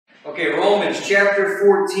Okay, Romans chapter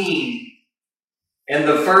 14. And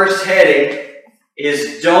the first heading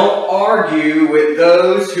is don't argue with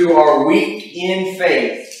those who are weak in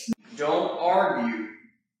faith. Don't argue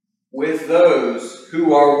with those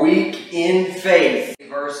who are weak in faith.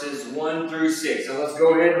 Verses 1 through 6. So let's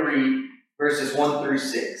go ahead and read verses 1 through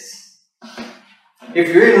 6. If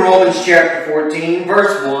you're in Romans chapter 14,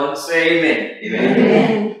 verse 1, say amen. Amen.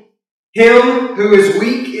 Amen. Him who is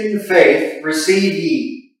weak in faith receive ye,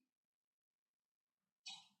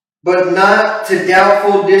 but not to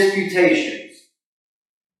doubtful disputations.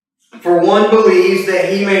 For one believes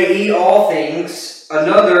that he may eat all things,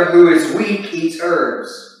 another who is weak eats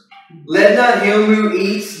herbs. Let not him who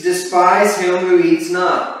eats despise him who eats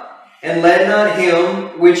not, and let not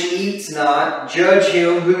him which eats not judge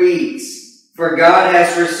him who eats, for God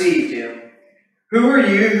has received him. Who are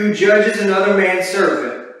you who judges another man's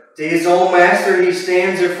servant? To his own master he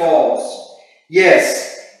stands or falls.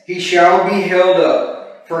 Yes, he shall be held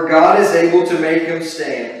up, for God is able to make him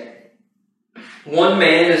stand. One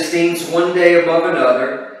man esteems one day above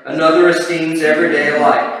another, another esteems every day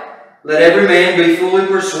alike. Let every man be fully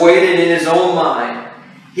persuaded in his own mind.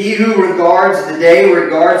 He who regards the day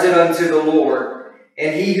regards it unto the Lord,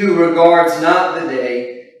 and he who regards not the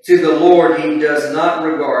day, to the Lord he does not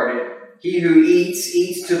regard it. He who eats,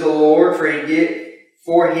 eats to the Lord, for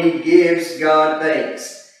he gives God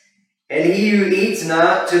thanks. And he who eats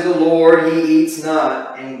not to the Lord, he eats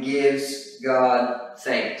not, and gives God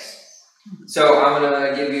thanks. So I'm going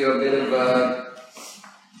to give you a bit of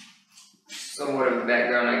somewhat of a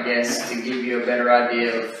background, I guess, to give you a better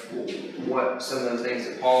idea of what some of the things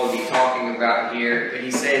that Paul will be talking about here. But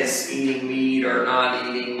he says eating meat or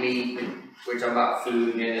not eating meat. We're talking about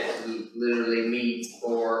food, and it's literally meat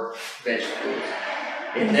or vegetables.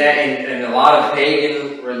 In a lot of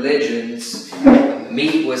pagan religions,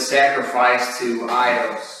 meat was sacrificed to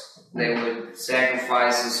idols. They would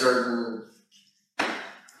sacrifice a certain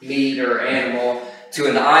meat or animal to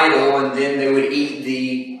an idol, and then they would eat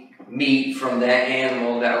the meat from that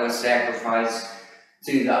animal that was sacrificed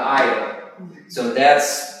to the idol. So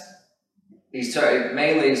he's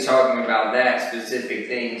talking about that specific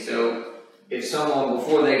thing. So if someone,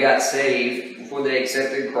 before they got saved, before they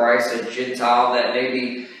accepted Christ, a Gentile that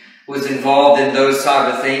maybe was involved in those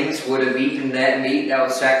type of things, would have eaten that meat that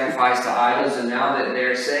was sacrificed to idols, and now that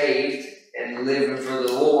they're saved and living for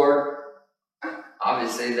the Lord,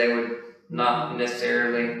 obviously they would not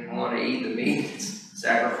necessarily want to eat the meat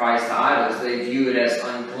sacrificed to idols. They view it as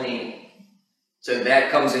unclean. So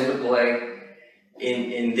that comes into play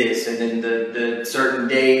in this. And then the certain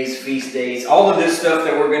days, feast days, all of this stuff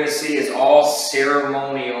that we're going to see is all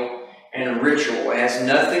ceremonial and ritual. It has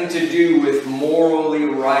nothing to do with morally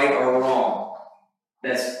right or wrong.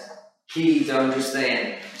 That's key to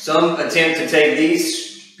understand. Some attempt to take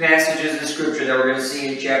these passages of Scripture that we're going to see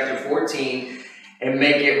in chapter 14 and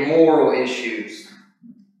make it moral issues.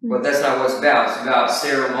 But that's not what it's about. It's about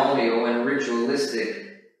ceremonial and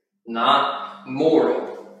ritualistic, not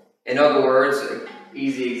moral. In other words, an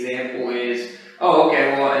easy example is, well,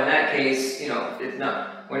 in that case, it's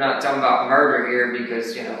not, we're not talking about murder here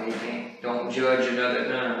because, don't judge another,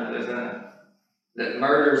 no. That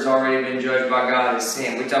murder's already been judged by God as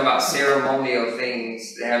sin. We're talking about ceremonial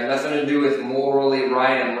things that have nothing to do with morally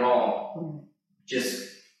right and wrong. Just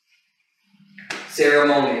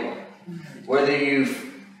ceremonial. Whether you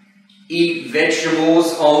eat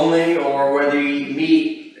vegetables only or whether you eat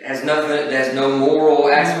meat, has no moral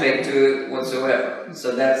aspect to it whatsoever.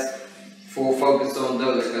 So that's full focus on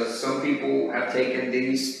those, because some people have taken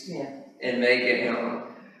these and make it,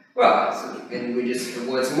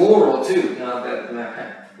 it's moral too.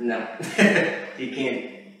 No. You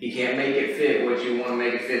can't make it fit what you want to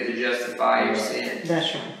make it fit to justify your sin.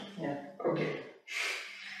 That's right. Yeah. Okay.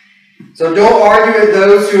 So don't argue with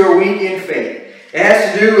those who are weak in faith. It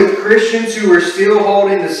has to do with Christians who are still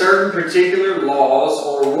holding to certain particular laws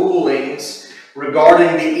or rulings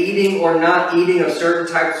regarding the eating or not eating of certain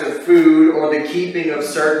types of food or the keeping of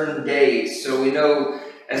certain days. So we know,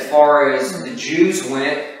 as far as the Jews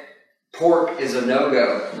went, pork is a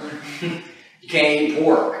no-go. You can't eat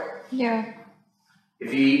pork. Yeah.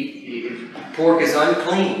 If pork is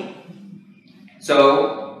unclean.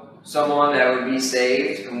 So someone that would be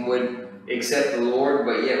saved and would accept the Lord,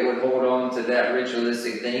 but yet would hold on to that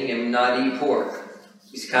ritualistic thing and not eat pork.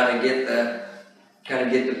 Just kind of get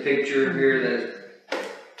the picture here that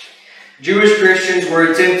Jewish Christians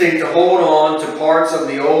were attempting to hold on to parts of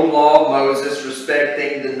the old law of Moses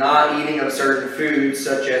respecting the not eating of certain foods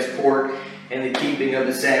such as pork and the keeping of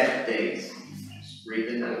the Sabbath days. Just read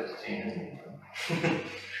the notes.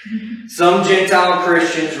 Some Gentile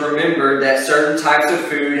Christians remembered that certain types of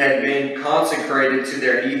food had been consecrated to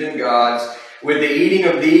their heathen gods, with the eating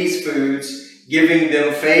of these foods giving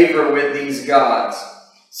them favor with these gods.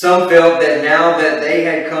 Some felt that now that they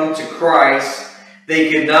had come to Christ,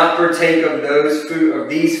 they could not partake of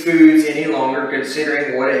these foods any longer,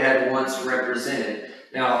 considering what it had once represented.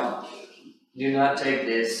 Now, do not take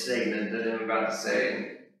this statement that I'm about to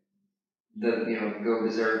say, go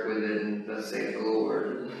berserk with it and thus say the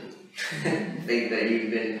Lord. Think that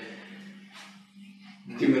you've been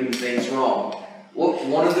doing things wrong. Well,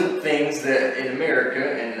 one of the things that in America,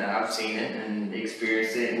 and I've seen it and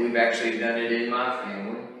experienced it, and we've actually done it in my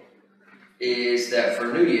family, is that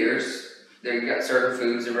for New Year's, they've got certain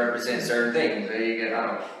foods that represent certain things.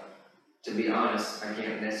 To be honest, I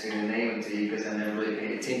can't necessarily name them to you because I never really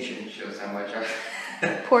paid attention. It shows how much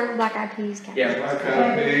pork, black eyed peas, cabbage. Yeah, Black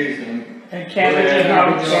eyed peas and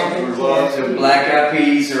cabbage. So black eyed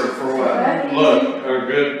peas are for what? luck, or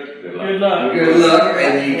good luck. Good luck,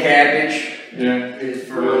 and the cabbage Yeah. is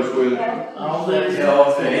for Goes with All that.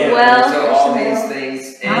 health and Well, so all these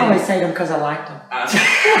things. And, I always say them because I like them. Right.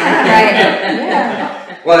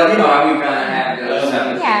 Yeah. well, we kind of have those.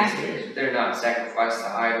 Yeah. Things. They're not sacrificed to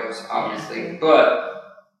idols, obviously,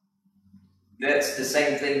 but that's the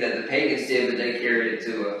same thing that the pagans did, but they carried it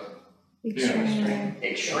to Extreme.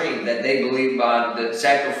 extreme that they believed by the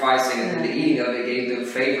sacrificing and the eating of it gave them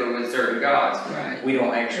favor with certain gods. Right. We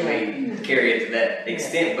don't actually carry it to that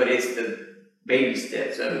extent, but it's the baby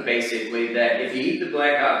steps of it, basically, that if you eat the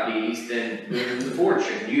black eyed peas, then good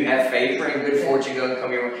fortune. You have favor and good fortune going to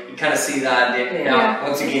come your way. You kind of see the idea. Now,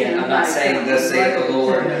 once again, I'm not saying thus saith the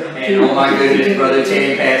Lord, and oh my goodness, Brother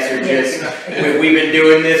Tim Pastor, we've been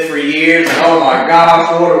doing this for years, and oh my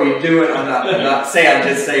gosh, what are we doing? I'm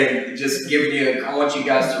just saying, just giving you, I want you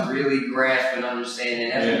guys to really grasp and understand,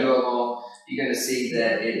 and as we go along, you're going to see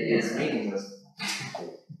that it is meaningless.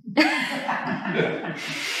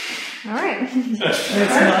 All right. That's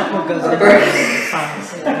not what goes in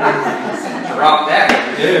Drop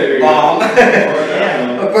that There you bomb.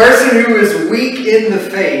 go. A person who is weak in the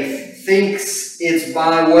faith thinks it's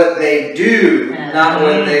by what they do, not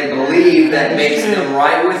what they believe, that makes them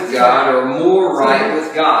right with God or more right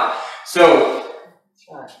with God. So,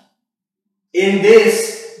 in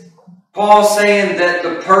this, Paul's saying that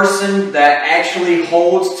the person that actually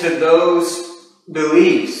holds to those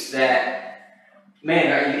beliefs that,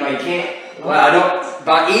 man, you can't,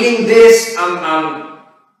 by eating this, I'm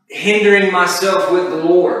hindering myself with the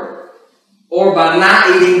Lord. Or by not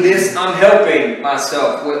eating this, I'm helping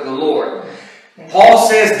myself with the Lord. Paul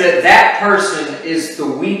says that person is the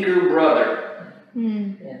weaker brother.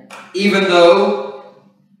 Even though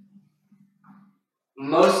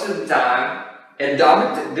most of the time, and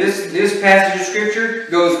this passage of Scripture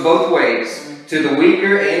goes both ways, to the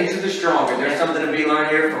weaker and to the stronger. There's something to be learned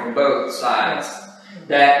here from both sides.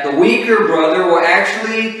 That the weaker brother will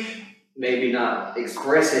actually, maybe not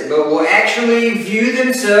express it, but will actually view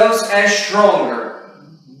themselves as stronger.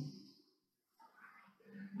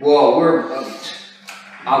 Well,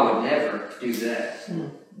 I would never do that.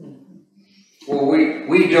 Well,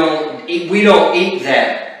 we don't eat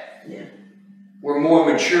that. We're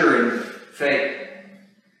more mature in faith.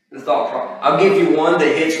 The thought process. I'll give you one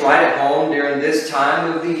that hits right at home during this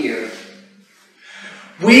time of the year.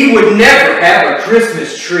 We would never have a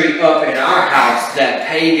Christmas tree up in our house, that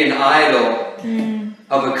pagan idol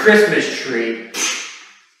of a Christmas tree.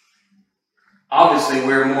 Obviously,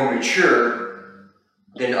 we're more mature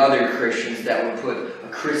than other Christians that would put a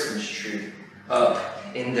Christmas tree up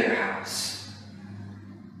in their house.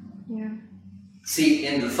 Yeah. See,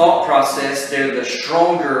 in the thought process, they're the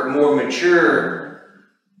stronger, more mature.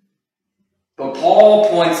 But Paul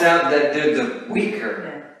points out that they're the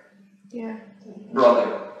weaker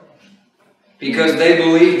brother. Because they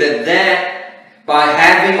believe that by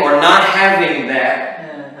having or not having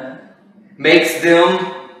that makes them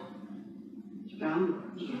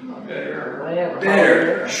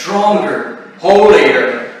better, stronger,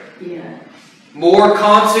 holier, more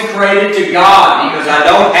consecrated to God, because I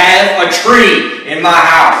don't have a tree in my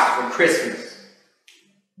house for Christmas.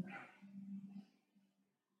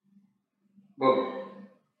 But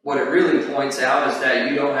what it really points out is that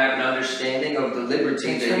you don't have an understanding of the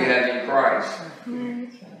liberty that you have in Christ.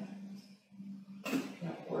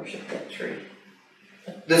 Worship that tree.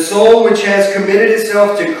 The soul which has committed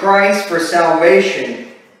itself to Christ for salvation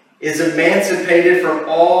is emancipated from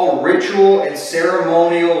all ritual and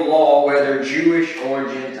ceremonial law, whether Jewish or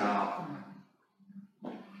Gentile.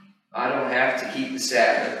 I don't have to keep the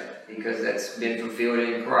Sabbath because that's been fulfilled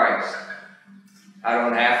in Christ. I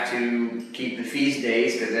don't have to keep the feast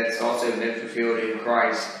days because that's also been fulfilled in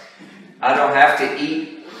Christ. I don't have to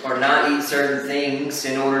eat or not eat certain things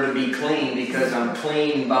in order to be clean because I'm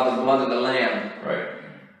clean by the blood of the Lamb. Right.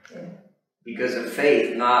 Because of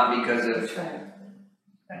faith, not because of That's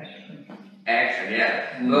right. action,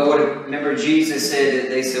 yeah. But remember Jesus said that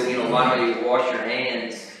they said, why don't you wash your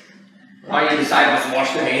hands? Why don't your disciples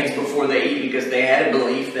wash their hands before they eat? Because they had a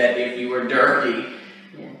belief that if you were dirty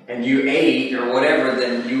and you ate or whatever,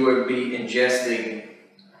 then you would be ingesting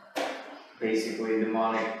basically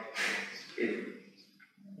demonic. It'd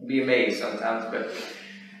be amazed sometimes, but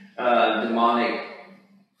demonic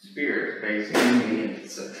spirits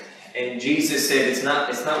basically. And Jesus said it's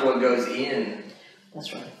not what goes in.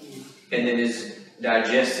 That's right. And then is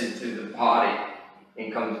digested through the body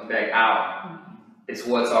and comes back out. It's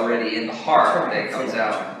what's already in the heart that comes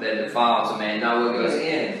out that defiles a man, not what goes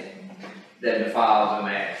in that defiles a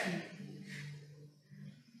man.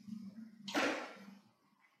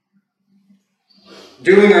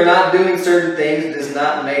 Doing or not doing certain things does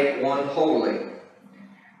not make one holy.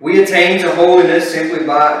 We attain to holiness simply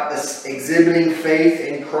by exhibiting faith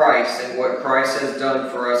in Christ and what Christ has done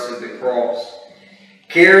for us at the cross.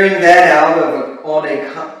 Carrying that out on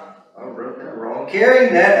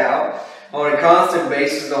a constant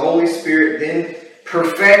basis, the Holy Spirit then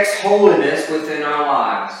perfects holiness within our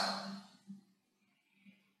lives.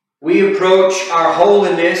 We approach our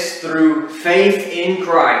holiness through faith in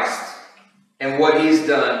Christ and what He's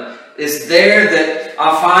done. It's there that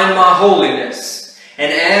I find my holiness.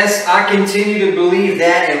 And as I continue to believe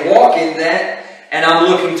that and walk in that, and I'm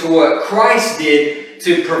looking to what Christ did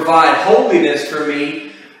to provide holiness for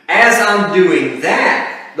me, as I'm doing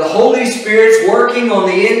that, the Holy Spirit's working on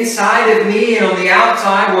the inside of me and on the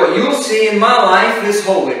outside. What you'll see in my life is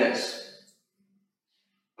holiness.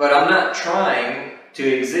 But I'm not trying to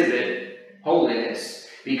exhibit holiness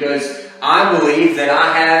because I believe that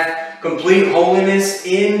I have complete holiness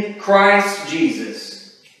in Christ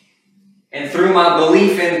Jesus. And through my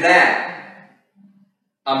belief in that,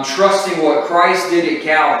 I'm trusting what Christ did at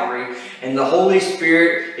Calvary, and the Holy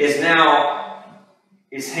Spirit is now,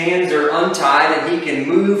 His hands are untied and He can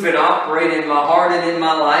move and operate in my heart and in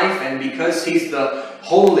my life. And because He's the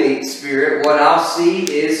Holy Spirit, what I'll see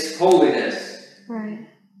is holiness. Right.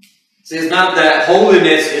 So it's not that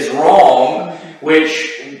holiness is wrong,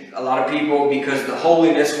 which a lot of people, because the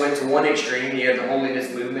holiness went to one extreme, you have the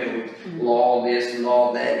holiness movement with law this and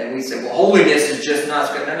law that, and we say, well, holiness is just not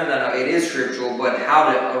scriptural. No, it is scriptural, but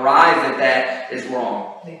how to arrive at that is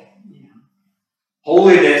wrong.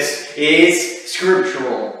 Holiness is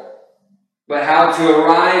scriptural, but how to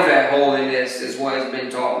arrive at holiness is what has been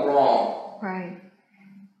taught wrong. Right.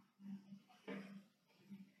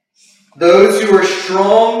 Those who are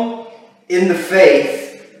strong in the faith,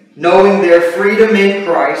 knowing their freedom in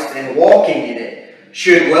Christ and walking in it,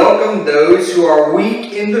 should welcome those who are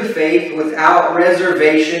weak in the faith without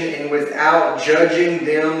reservation and without judging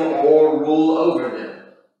them or rule over them.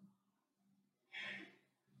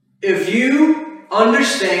 If you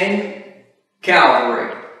understand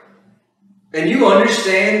Calvary, and you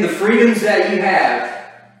understand the freedoms that you have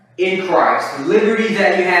in Christ, the liberty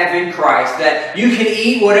that you have in Christ, that you can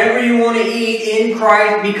eat whatever you want to eat in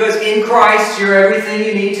Christ, because in Christ you're everything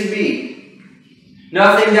you need to be.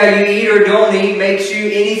 Nothing that you eat or don't eat makes you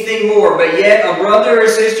anything more, but yet a brother or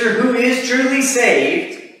sister who is truly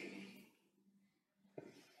saved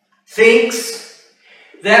thinks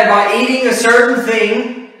that by eating a certain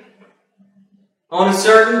thing on a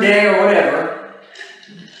certain day or whatever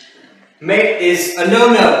is a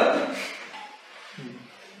no-no.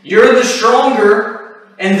 You're the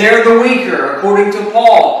stronger and they're the weaker, according to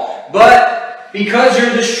Paul. But because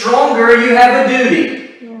you're the stronger, you have a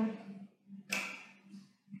duty. Yeah.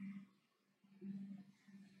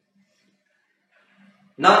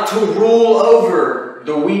 Not to rule over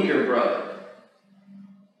the weaker brother,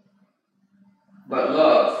 but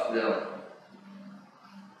love them.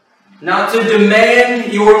 Not to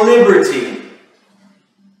demand your liberty,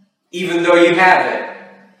 even though you have it.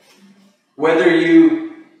 Whether you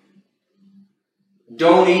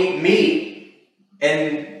don't eat meat,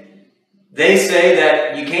 and they say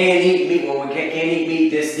that you can't eat meat, well, we can't eat meat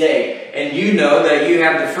this day, and you know that you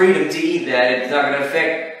have the freedom to eat that. It's not going to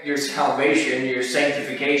affect your salvation, your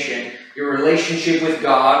sanctification, your relationship with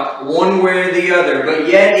God, one way or the other. But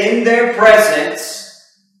yet in their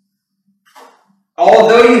presence,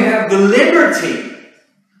 although you have the liberty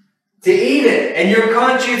to eat it, and your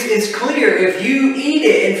conscience is clear, if you eat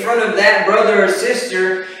it in front of that brother or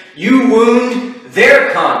sister, you wound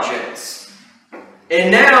their conscience.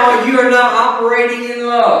 And now you are not operating in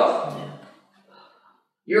love.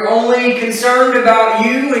 You're only concerned about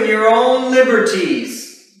you and your own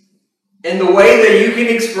liberties and the way that you can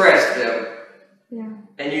express them. Yeah.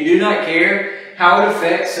 And you do not care how it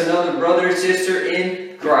affects another brother or sister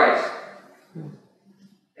in Christ.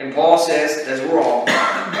 And Paul says that's wrong.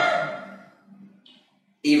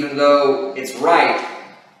 Even though it's right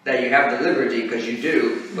that you have the liberty, because you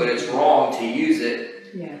do, but it's wrong to use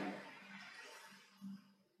it. Yeah.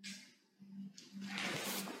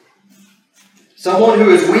 Someone who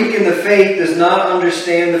is weak in the faith does not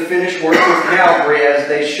understand the finished work of Calvary as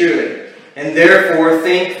they should, and therefore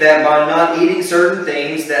think that by not eating certain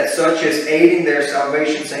things, that such as aiding their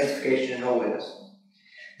salvation, sanctification, and holiness.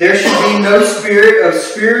 There should be no spirit of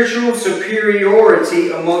spiritual superiority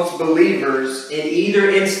amongst believers in either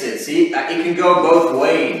instance. See, it can go both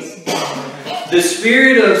ways. The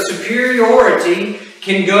spirit of superiority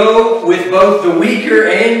can go with both the weaker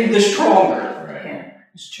and the stronger.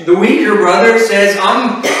 The weaker brother says,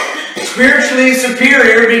 I'm spiritually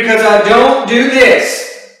superior because I don't do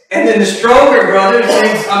this. And then the stronger brother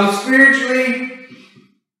thinks, I'm spiritually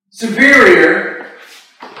superior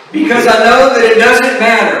because I know that it doesn't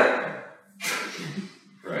matter.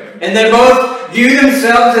 Right. And they both view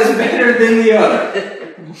themselves as better than the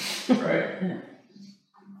other. Right.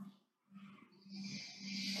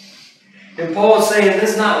 And Paul is saying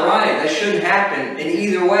that's not right. That shouldn't happen in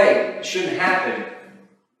either way. It shouldn't happen.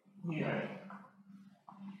 Right.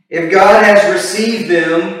 If God has received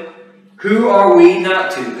them, who are we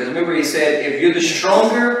not to? Because remember he said, if you're the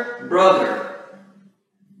stronger brother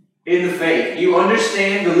in the faith, you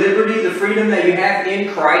understand the liberty, the freedom that you have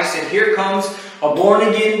in Christ, and here comes a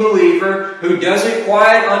born-again believer who doesn't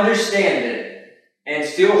quite understand it and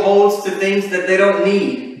still holds to things that they don't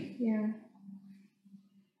need. Yeah.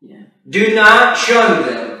 Do not shun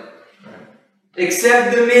them.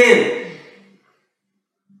 Accept them in.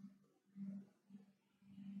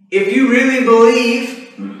 If you really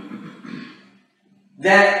believe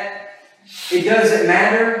that it doesn't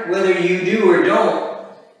matter whether you do or don't,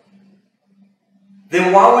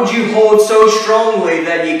 then why would you hold so strongly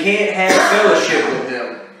that you can't have fellowship with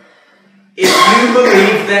them? If you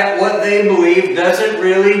believe that what they believe doesn't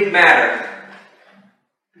really matter.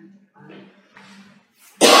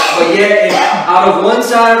 But yet, out of one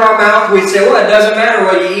side of our mouth, we say, well, it doesn't matter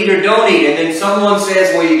whether you eat or don't eat. And then someone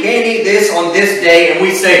says, well, you can't eat this on this day. And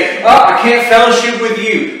we say, oh, I can't fellowship with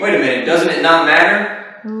you. Wait a minute, doesn't it not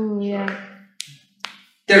matter? Ooh, yeah.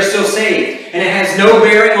 They're still saved. And it has no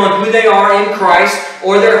bearing on who they are in Christ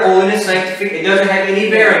or their holiness, sanctification. It doesn't have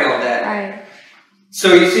any bearing on that. Right.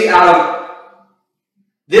 So you see, out of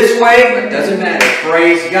this way, but it doesn't matter.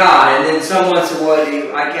 Praise God. And then someone said, well,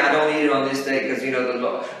 I don't eat it on this day because, the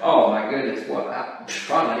Lord. Oh, my goodness. Well, I'm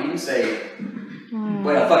probably not even saved.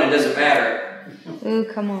 But I thought it doesn't matter. Ooh,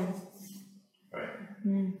 come on. Right.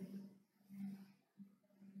 Mm.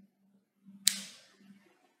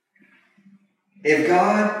 If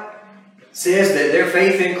God says that their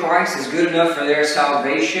faith in Christ is good enough for their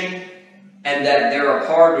salvation and that they're a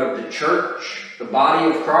part of the church, the body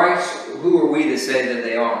of Christ, who are we to say that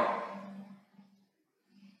they are?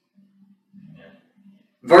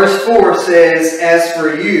 Verse 4 says, as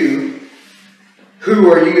for you,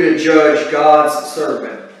 who are you to judge God's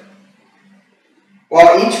servant?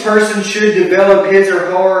 While each person should develop his or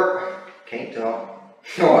her,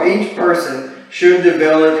 while each person should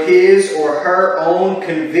develop his or her own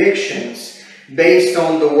convictions based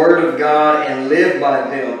on the Word of God and live by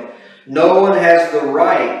them. No one has the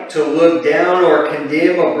right to look down or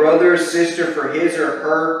condemn a brother or sister for his or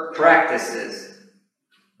her practices.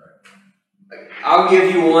 I'll give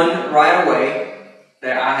you one right away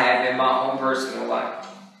that I have in my own personal life.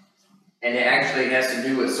 And it actually has to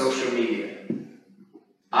do with social media.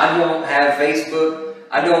 I don't have Facebook.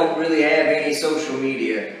 I don't really have any social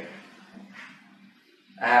media.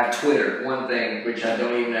 I have Twitter, one thing, which I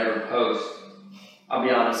don't even ever post. I'll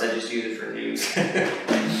be honest, I just use it for news.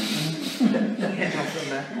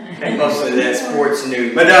 And mostly that's sports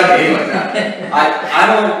news. But anyway,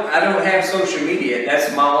 I don't have social media.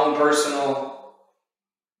 That's my own personal.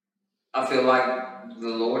 I feel like the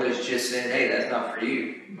Lord has just said, hey, that's not for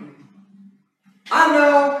you. I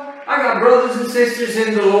know I got brothers and sisters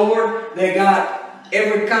in the Lord that got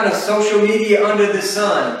every kind of social media under the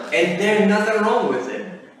sun, and there's nothing wrong with it.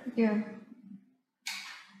 Yeah.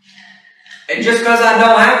 And just because I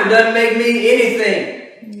don't have it doesn't make me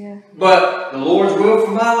anything. Yeah. But the Lord's will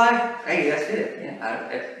for my life, hey, that's it.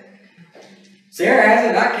 Yeah, Sarah has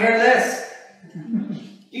it, I care less.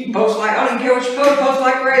 You can post like, I don't even care what you post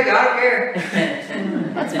like crazy, I don't care.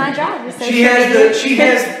 That's my job. is social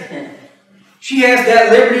She has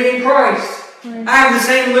that liberty in Christ. I have the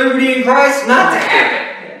same liberty in Christ not to have it.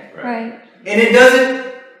 Right. And it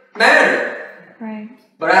doesn't matter. Right.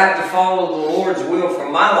 But I have to follow the Lord's will for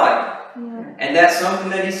my life. Yeah. And that's something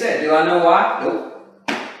that he said. Do I know why? Nope.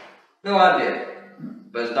 No idea.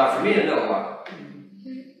 But it's not for me to know why.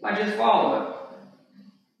 I just follow it.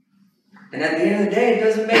 And at the end of the day, it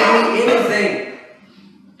doesn't make me anything.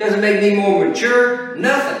 It doesn't make me more mature.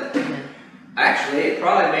 Nothing. Actually, it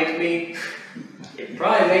probably makes me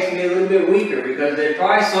a little bit weaker, because there's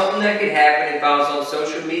probably something that could happen if I was on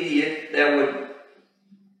social media that would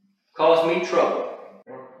cause me trouble.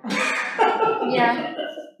 Yeah.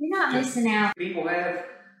 You're not missing out. People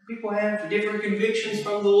have different convictions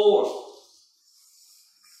from the Lord.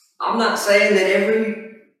 I'm not saying that every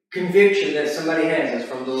conviction that somebody has is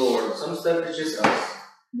from the Lord. Some stuff is just us.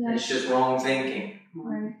 Yeah. It's just wrong thinking.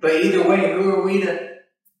 Right. But either way, who are we to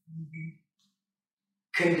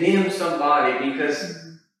condemn somebody? Because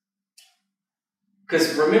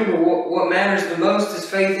remember, what matters the most is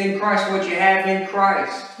faith in Christ, what you have in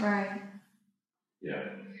Christ. Right. Yeah,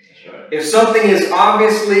 that's right. If something is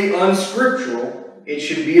obviously unscriptural, it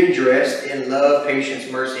should be addressed in love, patience,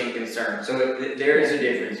 mercy, and concern. So there is a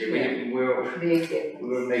difference here.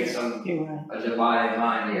 We'll make some a divided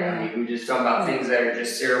line here. I mean, we're just talking about things that are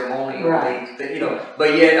just ceremonial, Right. you know.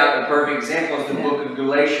 But yet, a perfect example is the book of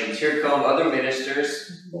Galatians. Here come other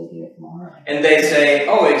ministers, They do it more. and they say,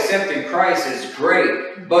 "Oh, accepting Christ is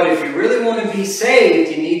great, but if you really want to be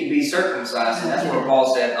saved, you need to be circumcised." And that's what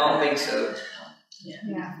Paul said. I don't think so.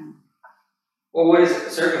 Yeah. Well, what is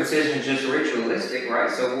it? Circumcision is just ritualistic, right?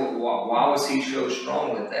 So why was he so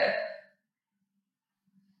strong with that?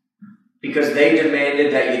 Because they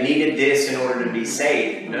demanded that you needed this in order to be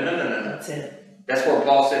saved. No. That's it. That's where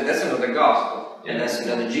Paul said that's another gospel, and that's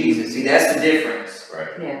another Jesus. See, that's the difference. Right.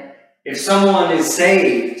 Yeah. If someone is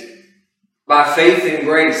saved by faith and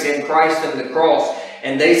grace in Christ and the cross,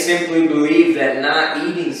 and they simply believe that not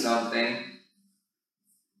eating something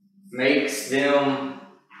makes them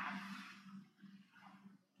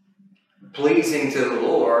pleasing to the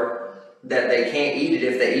Lord, that they can't eat it,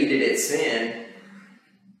 if they eat it, it's sin.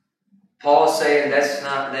 Paul's saying that's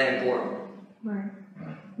not that important. Right.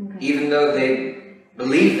 Okay. Even though they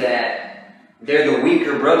believe that, they're the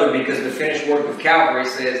weaker brother, because the finished work of Calvary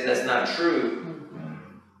says that's not true.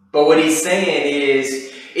 But what he's saying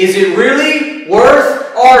is it really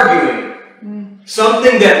worth arguing?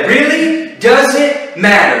 Something that really doesn't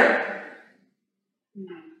matter.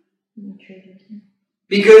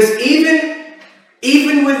 Because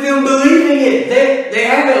even with them believing it, they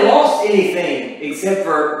haven't lost anything except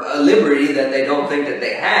for a liberty that they don't think that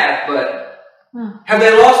they have. But have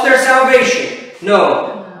they lost their salvation?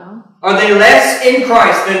 No. No. Are they less in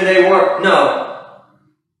Christ than they were? No.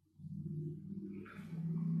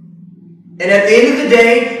 And at the end of the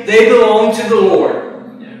day, they belong to the Lord.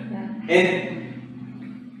 Yeah. And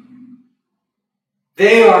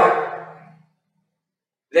they are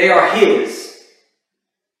His.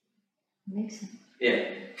 Makes sense. Yeah.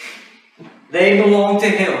 They belong to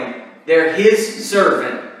Him. They're His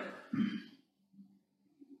servant.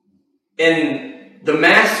 And the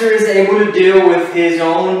master is able to deal with his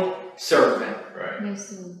own servant. Right. Makes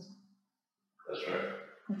sense. That's right.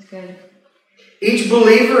 That's good. Each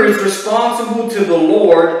believer is responsible to the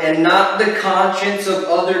Lord and not the conscience of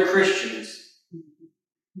other Christians.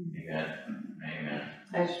 Amen. Amen.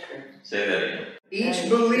 That's true. Say that again. Each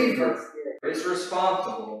believer is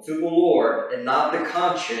responsible to the Lord and not the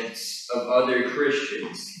conscience of other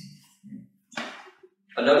Christians.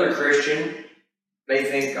 Another Christian may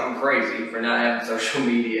think I'm crazy for not having social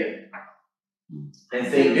media. And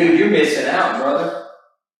think, dude, you're missing out, brother.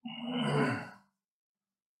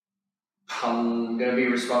 I'm going to be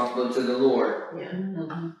responsible to the Lord Yeah.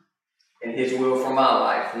 and His will for my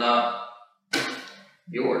life, not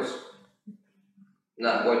yours.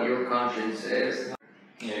 Not what your conscience says.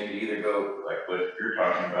 You know, you could either go like what you're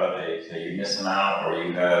talking about, they say you're missing out, or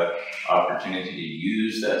you have opportunity to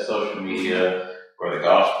use that social media for the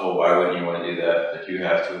gospel. Why wouldn't you want to do that? But you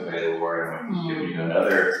have to obey the Lord. And what He's giving you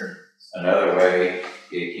another way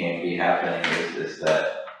it can be happening is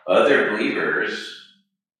that other believers,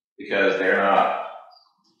 because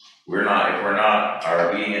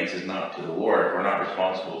our obedience is not to the Lord, if we're not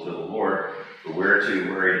responsible to the Lord, but we're too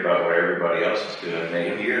worried about what everybody else is doing,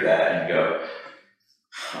 they hear that and go,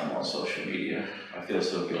 I'm on social media. I feel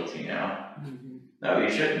so guilty now. No,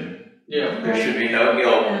 you shouldn't. Yeah. There should be no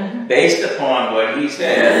guilt based upon what he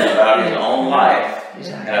said about his own life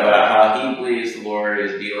and about how he believes the Lord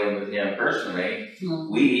is dealing with him personally.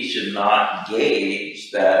 We should not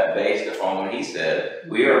gauge that based upon what he said.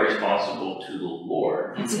 We are responsible to the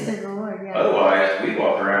Lord. To the Lord, yeah. Otherwise, we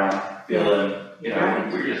walk around feeling,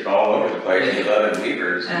 we're just all over the place. cooperation with other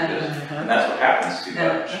believers, and that's what happens too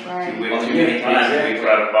much. Right. Too many times we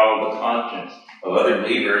try to follow the conscience of other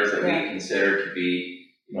believers that we consider to be,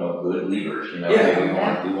 good believers.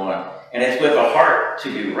 That we want, and it's with a heart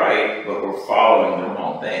to do right, but we're following the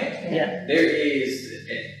wrong thing. Yeah. There is,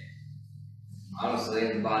 honestly,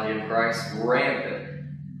 in the body of Christ, rampant.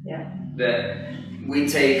 Yeah. That we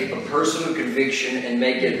take a personal conviction and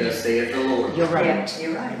make it thus saith the Lord. You're right.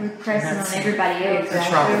 You're right. We're pressing on everybody else.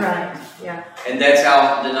 That's right? right. Yeah. And that's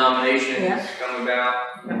how denominations come about.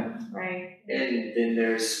 Right. And then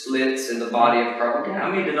there's splits in the body of Christ. How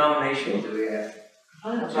many denominations do we have?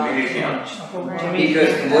 Because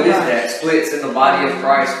what is that? Splits in the body of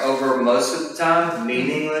Christ over most of the time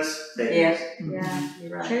meaningless things. Yeah.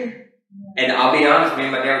 You're right. True. And I'll be honest, me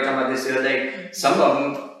and my dad were talking about this the other day. Some of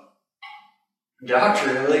them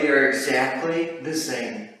doctrinally are exactly the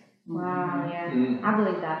same. Wow. Yeah. I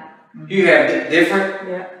believe that. You have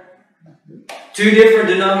different, two different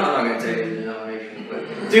denominations. I'm not going to tell you the denominations,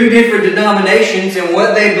 but two different denominations, and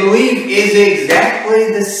what they believe is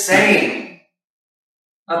exactly the same.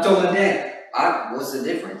 I told my dad, what's the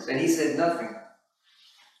difference? And he said nothing.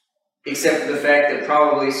 Except for the fact that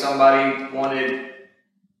probably somebody wanted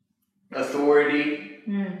authority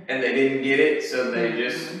and they didn't get it, so they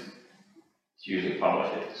just... It's usually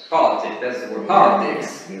politics. Politics, that's the word.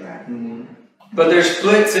 Politics. You're right. But there's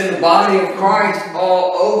splits in the body of Christ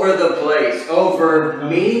all over the place, over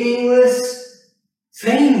meaningless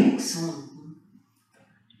things.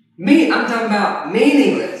 I'm talking about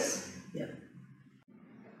meaningless.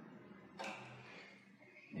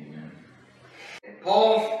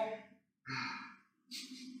 Paul,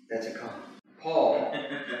 that's a comment. Paul,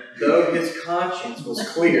 though his conscience was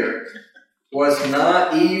clear, was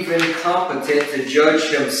not even competent to judge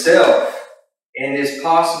himself and his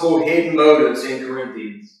possible hidden motives in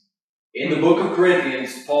Corinthians. In the book of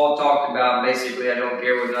Corinthians, Paul talked about, basically, I don't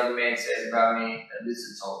care what another man says about me, this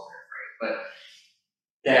is all paraphrase, but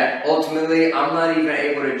that ultimately I'm not even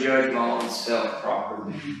able to judge my own self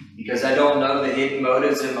properly because I don't know the hidden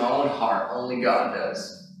motives in my own heart. Only God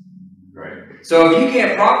does. Right. So if you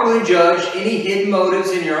can't properly judge any hidden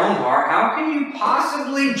motives in your own heart, how can you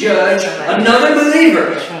possibly judge another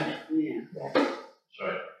believer? That's right.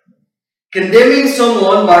 Right. Condemning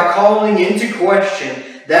someone by calling into question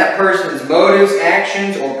that person's motives,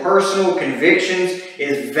 actions, or personal convictions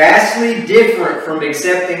is vastly different from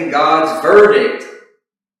accepting God's verdict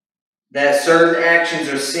that certain actions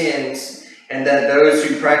are sins and that those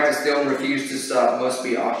who practice them refuse to stop must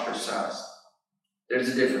be ostracized. There's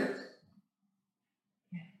a difference.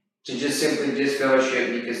 To just simply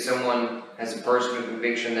disfellowship because someone has a personal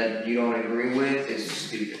conviction that you don't agree with is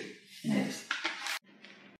stupid. Yes.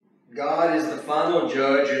 God is the final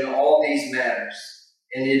judge in all these matters,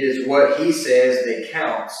 and it is what He says that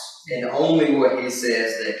counts, and only what He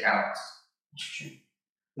says that counts. That's true.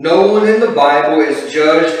 No one in the Bible is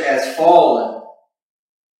judged as fallen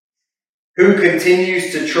who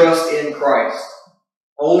continues to trust in Christ.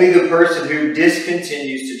 Only the person who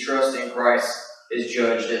discontinues to trust in Christ is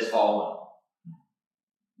judged as fallen.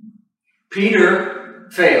 Peter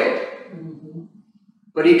failed,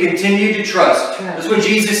 but he continued to trust. That's what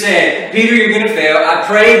Jesus said. Peter, you're going to fail. I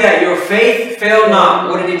pray that your faith fail not.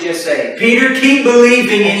 What did he just say? Peter, keep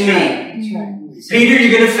believing in me. That's right. Peter,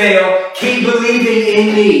 you're going to fail. Keep believing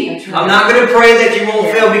in me. That's right. I'm not going to pray that you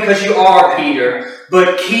won't fail because you are, Peter,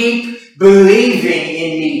 but keep believing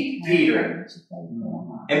in me, Peter.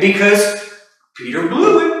 And because Peter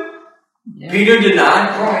blew it, Peter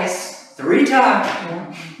denied Christ 3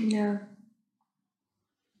 times. No.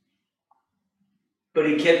 But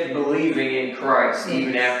he kept believing in Christ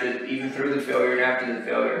even through the failure and after the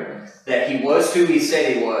failure, that he was who he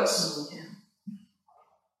said he was.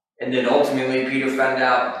 And then ultimately Peter found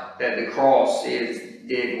out that the cross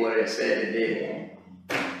did what it said it did.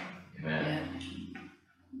 Amen.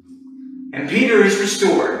 And Peter is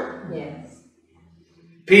restored. Yes.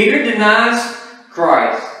 Peter denies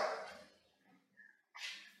Christ.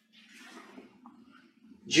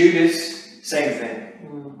 Judas, same thing.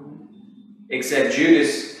 Except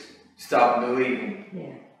Judas stopped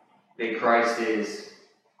believing that Christ is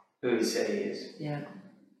who he said he is. Yeah.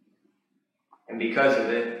 And because of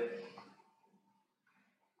it,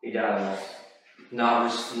 he died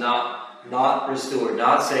lost. Not restored.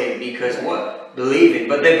 Not saved. Because what? Believing.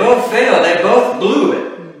 But they both failed. They both blew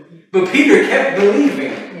it. But Peter kept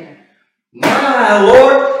believing. My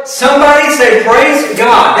Lord, somebody say praise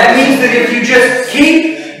God. That means that if you just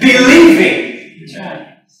keep believing,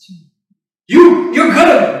 you're going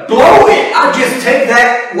to blow it. I'll just take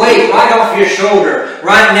that weight right off your shoulder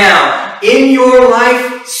right now. in your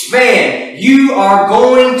lifespan, you are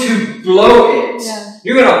going to blow it. Yeah.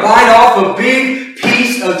 You're going to bite off a big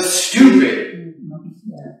piece of stupid.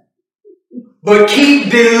 But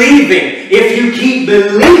keep believing. If you keep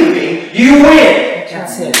believing, you win.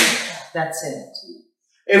 That's it. That's it.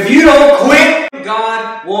 If you don't quit,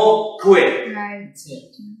 God won't quit. Right. That's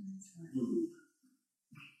it.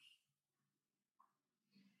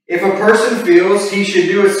 If a person feels he should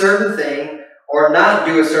do a certain thing or not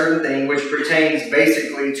do a certain thing, which pertains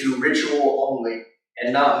basically to ritual only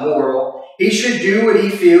and not moral, he should do what he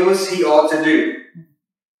feels he ought to do.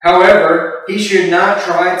 However, he should not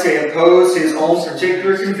try to impose his own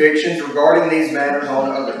particular convictions regarding these matters on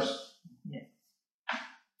others.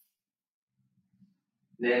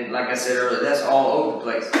 Then, like I said earlier, that's all over the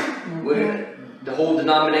place. The whole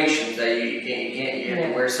denominations that you have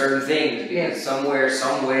to wear certain things because somewhere,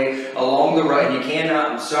 some way along the road, you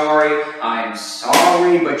cannot. I'm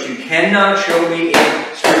sorry, but you cannot show me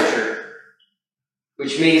in Scripture.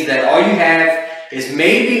 Which means that all you have is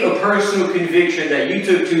maybe a personal conviction that you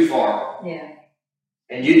took too far. Yeah.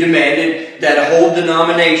 And you demanded that a whole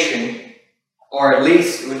denomination, or at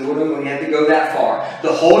least when we have to go that far,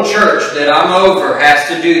 the whole church that I'm over has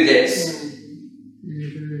to do this.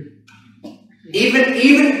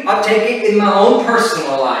 Even I'll take it in my own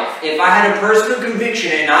personal life. If I had a personal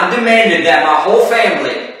conviction and I demanded that my whole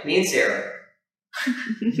family, me and Sarah,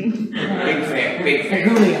 big fan.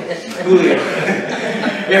 Julio.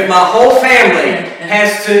 If my whole family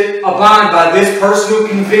has to abide by this personal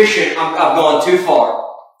conviction, I've gone too far.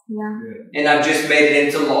 Yeah. And I've just made it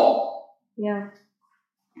into law. Yeah.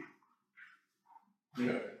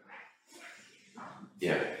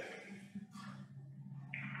 Yeah.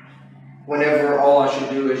 Whenever all I should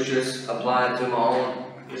do is just apply it to my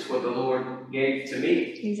own, it's what the Lord gave to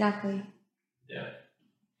me. Exactly. Yeah.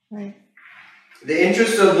 Right. The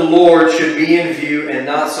interest of the Lord should be in view and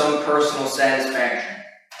not some personal satisfaction.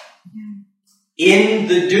 In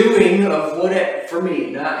the doing of what, for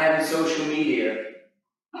me, not having social media,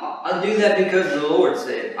 I do that because the Lord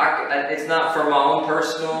said. It's not for my own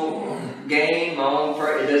personal gain,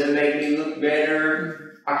 it doesn't make me look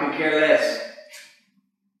better. I could care less.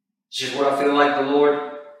 It's just what I feel like the Lord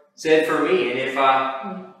said for me. And if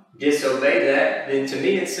I disobey that, then to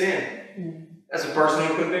me it's sin. That's a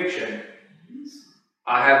personal conviction.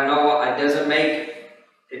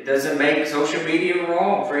 It doesn't make social media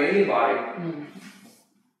wrong for anybody.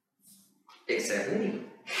 Except me.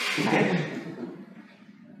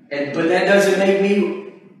 But that doesn't make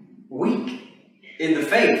me weak in the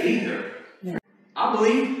faith either. I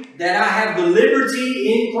believe that I have the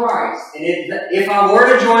liberty in Christ. And if I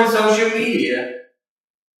were to join social media,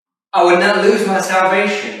 I would not lose my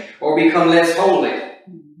salvation or become less holy. I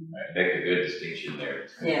make a good distinction there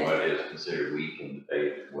between what is considered weak in the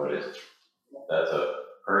faith and that's a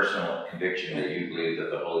personal conviction that you believe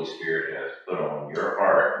that the Holy Spirit has put on your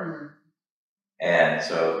heart. And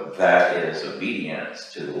so that is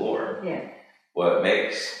obedience to the Lord. Yeah. What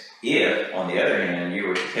makes, if, on the other hand, you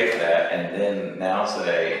were to take that and then now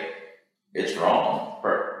say, it's wrong.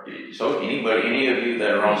 So any of you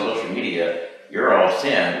that are on social media, you're all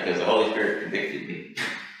sin because the Holy Spirit convicted me.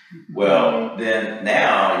 Well, then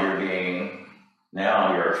now you're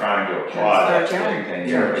trying to apply that to everything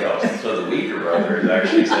to everybody else. So the weaker brother is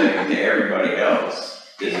actually saying to everybody else,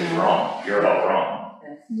 this is wrong. You're all wrong.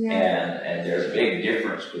 Yeah. And there's a big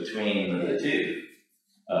difference between the two.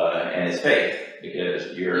 And it's faith,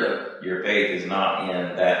 because your faith is not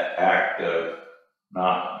in that act of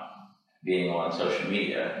not being on social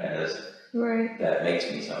media as that makes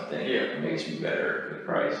me something. It makes me better with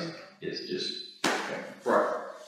Christ. It's just right.